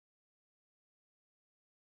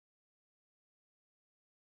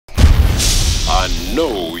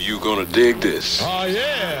know you're gonna dig this. Oh,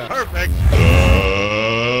 yeah. Perfect.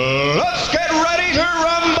 Let's get ready to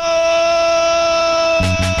rumble!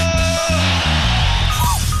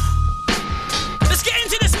 Let's get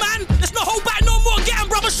into this, man. Let's not hold back no more. Get 'em,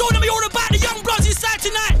 brother. Show them all about the young bloods inside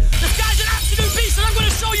tonight. This guy's an absolute beast, and I'm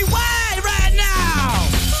gonna show you why right now.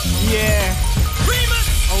 Yeah. Remus.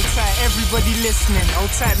 Old tight, everybody listening.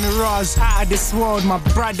 Old tight Mirage, out of this world. My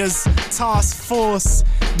brothers, task force,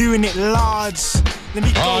 doing it large. Let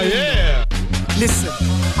me go. Oh, yeah. Listen,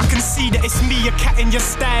 I can see that it's me, you're catting your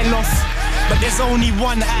style off. But there's only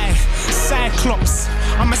one eye, Cyclops.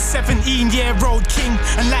 I'm a 17-year-old king,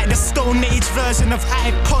 and like the Stone Age version of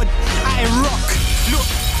iPod, I rock. Look,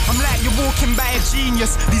 I'm like you're walking by a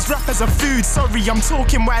genius. These rappers are food, sorry, I'm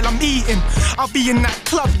talking while I'm eating. I'll be in that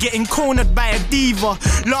club getting cornered by a diva.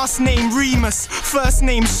 Last name Remus, first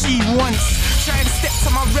name she once. Try and step to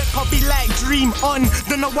my rep, I'll be like dream on.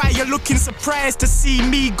 Don't know why you're looking surprised to see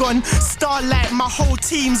me gone. Starlight, my whole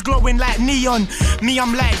team's glowing like neon. Me,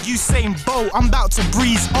 I'm like Usain Bolt, I'm about to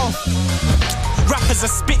breeze off. Rappers are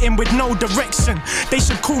spitting with no direction. They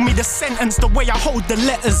should call me the sentence, the way I hold the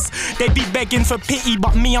letters. They be begging for pity,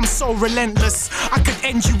 but me, I'm so relentless. I could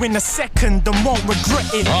end you in a second and won't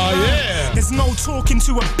regret it. Oh, yeah. There's no talking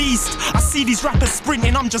to a beast. I see these rappers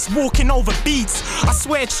sprinting, I'm just walking over beats. I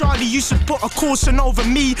swear, Charlie, you should put a caution over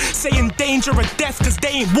me, saying danger or death, cause they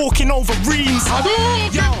ain't walking over reams.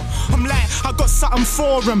 Yo, I'm like, I got something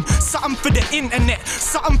for them, something for the internet,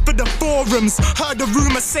 something for the forums. Heard a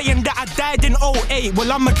rumor saying that I died in 08.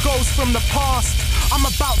 Well, I'm a ghost from the past, I'm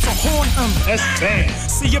about to haunt them. That's bad.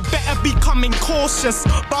 So you better be coming cautious.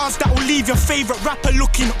 Bars that will leave your favorite rapper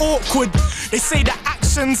looking awkward. They say that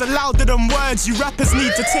actions are louder than words. You rappers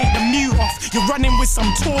need to take the mute off. You're running with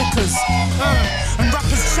some talkers. And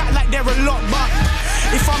rappers chat like they're a lot, but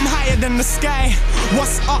if I'm higher than the sky,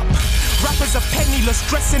 what's up? Rappers are penniless,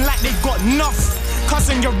 dressing like they got enough.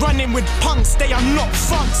 Cousin, you're running with punks, they are not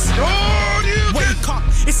thugs. Wake up,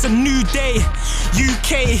 it's a new day.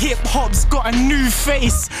 UK hip-hop's got a new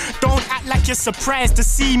face. Don't act like you're surprised to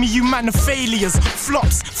see me, you man are failures.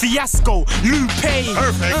 Flops, fiasco, Lupe.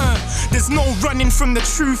 Perfect. There's no running from the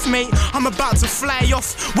truth, mate. I'm about to fly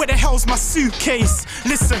off. Where the hell's my suitcase?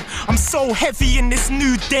 Listen, I'm so heavy in this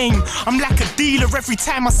new dame. I'm like a dealer, every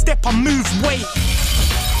time I step I move weight.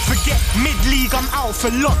 Forget mid-league, I'm out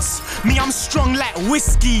for lots. Me, I'm strong like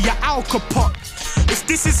whiskey, your alcopop. If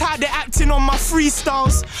this is how they're acting on my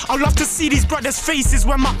freestyles, I'd love to see these brothers' faces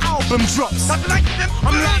when my album drops. I'm like,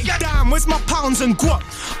 damn, where's my pounds and guap?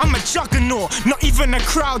 I'm a juggernaut, not even a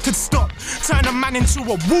crowd could stop. Turn a man into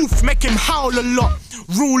a wolf, make him howl a lot.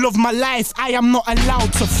 Rule of my life, I am not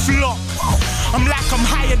allowed to flop. I'm like I'm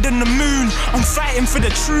higher than the moon, I'm fighting for the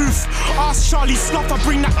truth. Ask Charlie Sloth, I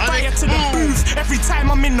bring that fire to the booth. Every time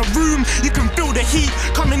I'm in the room, you can feel the heat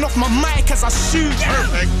coming off my mic as I shoot.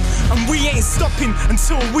 Perfect. And we ain't stopping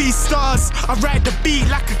until we stars. I ride the beat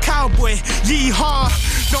like a cowboy, yeehaw.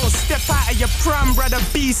 Don't step out of your prime, brother,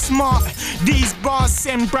 be smart. These bars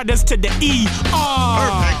send brothers to the ER.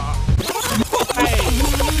 Perfect. Hey,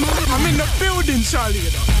 I'm in the building, Charlie,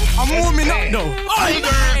 you know. I'm warming up though.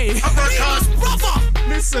 Hey, Brother.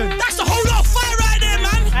 listen. That's a whole lot of fire right there,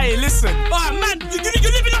 man. Hey, listen. Alright, man,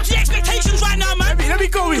 you're living up to your expectations right now, man. Let me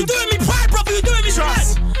go in. You're doing me pride, brother. You're doing me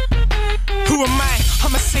Trust. pride. Who am I?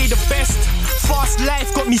 I'ma say the best. Fast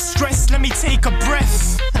life got me stressed. Let me take a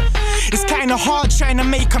breath. It's kinda hard trying to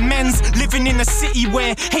make amends, living in a city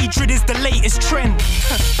where hatred is the latest trend.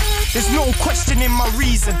 There's no questioning my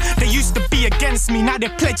reason. They used to be against me, now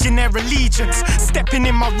they're pledging their allegiance. Stepping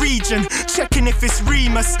in my region, checking if it's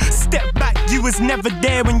Remus. Step back, you was never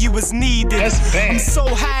there when you was needed. That's bad. I'm so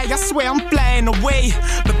high, I swear I'm flying away.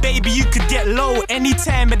 But baby, you could get low any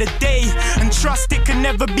time of the day. And trust it can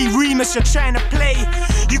never be Remus you're trying to play.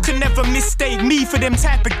 You can never mistake me for them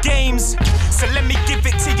type of games. So let me give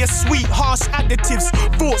it to you, sweet, harsh additives.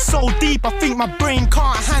 Thought so deep, I think my brain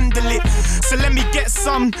can't handle it. So let me get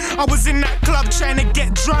some. I was in that club trying to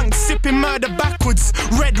get drunk, sipping murder backwards,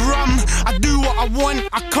 red rum. I do what I want,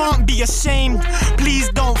 I can't be ashamed. Please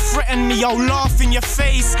don't threaten me, I'll laugh in your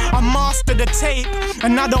face. I master the tape,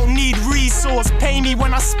 and I don't need resource. Pay me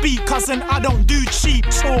when I speak, cousin, I don't do cheap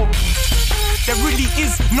talk. There really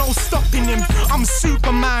is no stopping him. I'm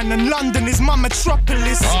Superman and London is my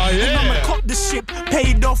metropolis. Oh, yeah. And I'ma cop the ship,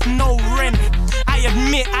 paid off, no rent. I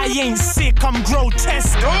admit I ain't sick, I'm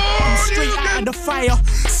grotesque. I'm straight out of the fire,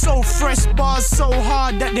 so fresh, bars so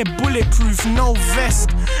hard that they're bulletproof, no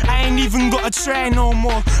vest. I ain't even gotta try no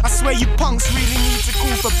more. I swear you punks really need to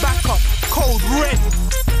call for backup. Cold red,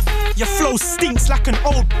 your flow stinks like an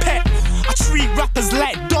old pet. I treat rappers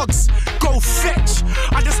like dogs, go fetch.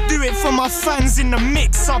 I just do it for my fans in the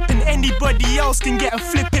mix-up, and anybody else can get a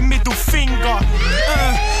flipping middle finger.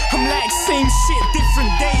 I'm like same shit,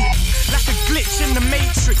 different day. Like a glitch in the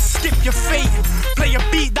matrix, skip your fate. Play a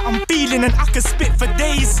beat that I'm feeling and I can spit for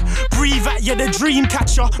days. Breathe at you, the dream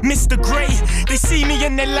catcher, Mr. Grey. They see me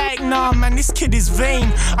and they're like, nah man, this kid is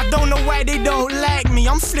vain. I don't know why they don't like me,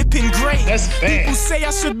 I'm flipping great. People say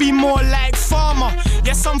I should be more like Farmer.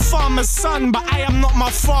 Yes, I'm Farmer's son, but I am not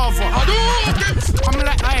my father. I'm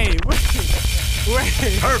like, hey, wait.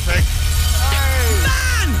 Perfect.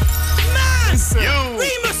 Man! You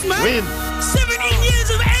Remus, man! win. 17 years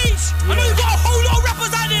of age! I know you've got a whole lot of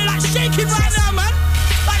rappers out there like shaking right now, man!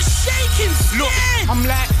 Like shaking, Look, scared! I'm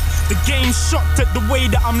like, the game's shocked at the way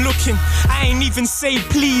that I'm looking. I ain't even say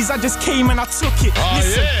please, I just came and I took it.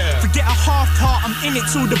 Listen, forget a half heart, I'm in it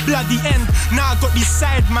till the bloody end. Now I got these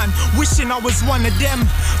side man, wishing I was one of them.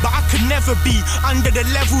 But I could never be under the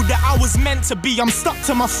level that I was meant to be. I'm stuck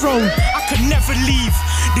to my throne, I could never leave.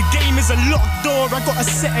 The game is a locked door, I got a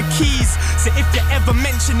set of keys. So if you're ever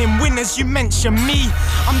mentioning winners, you mention me.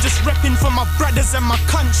 I'm just repping for my brothers and my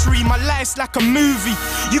country. My life's like a movie,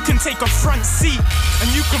 you can take a front seat and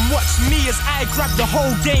you can watch me as I grab the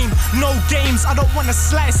whole game. No games, I don't want a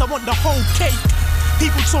slice, I want the whole cake.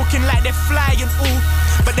 People talking like they're fly and all,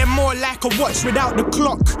 but they're more like a watch without the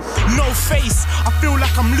clock. No face, I feel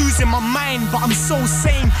like I'm losing my mind, but I'm so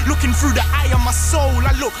sane. Looking through the eye of my soul,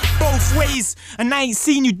 I look both ways, and I ain't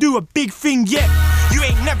seen you do a big thing yet. You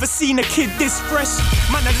ain't never seen a kid this fresh.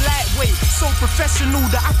 Man, a lightweight, so professional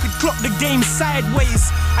that I could clock the game sideways.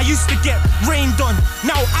 I used to get rained on,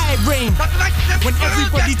 now I rain. When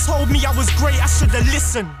everybody told me I was great, I should've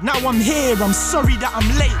listened. Now I'm here, I'm sorry that I'm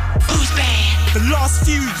late. Who's bad? The last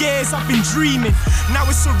few years I've been dreaming, now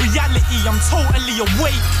it's a reality, I'm totally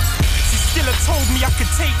awake. She still had told me I could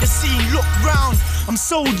take the scene, look round. I'm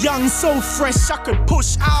so young, so fresh, I could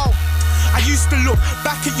push out. I used to look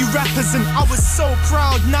back at you rappers and I was so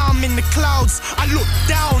proud. Now I'm in the clouds, I look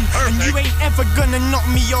down. And you ain't ever gonna knock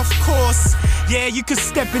me off course. Yeah, you could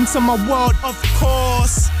step into my world, of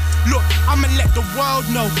course. Look, I'ma let the world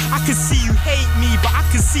know. I can see you hate me, but I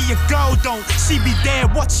can see your girl don't. She be there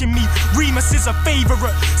watching me. Remus is a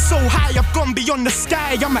favorite. So high, I've gone beyond the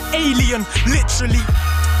sky. I'm an alien, literally.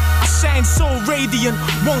 I shine so radiant,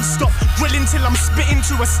 won't stop drilling till I'm spitting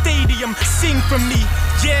to a stadium. Sing for me,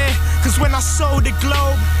 yeah, cause when I show the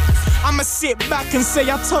globe, I'ma sit back and say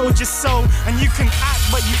I told you so. And you can act,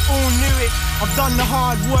 but you all knew it. I've done the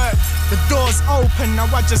hard work, the door's open, now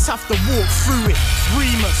I just have to walk through it.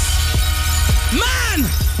 Remus. Man!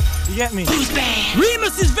 You get me? Who's bad?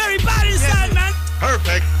 Remus is very bad inside, man!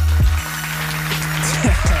 Perfect.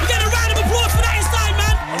 We get a round of applause for that inside,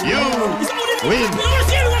 man! You win. You wanna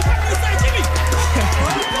see everyone clap inside, Jimmy?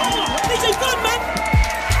 DJ Gun, man!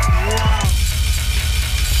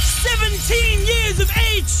 17 years of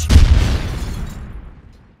age!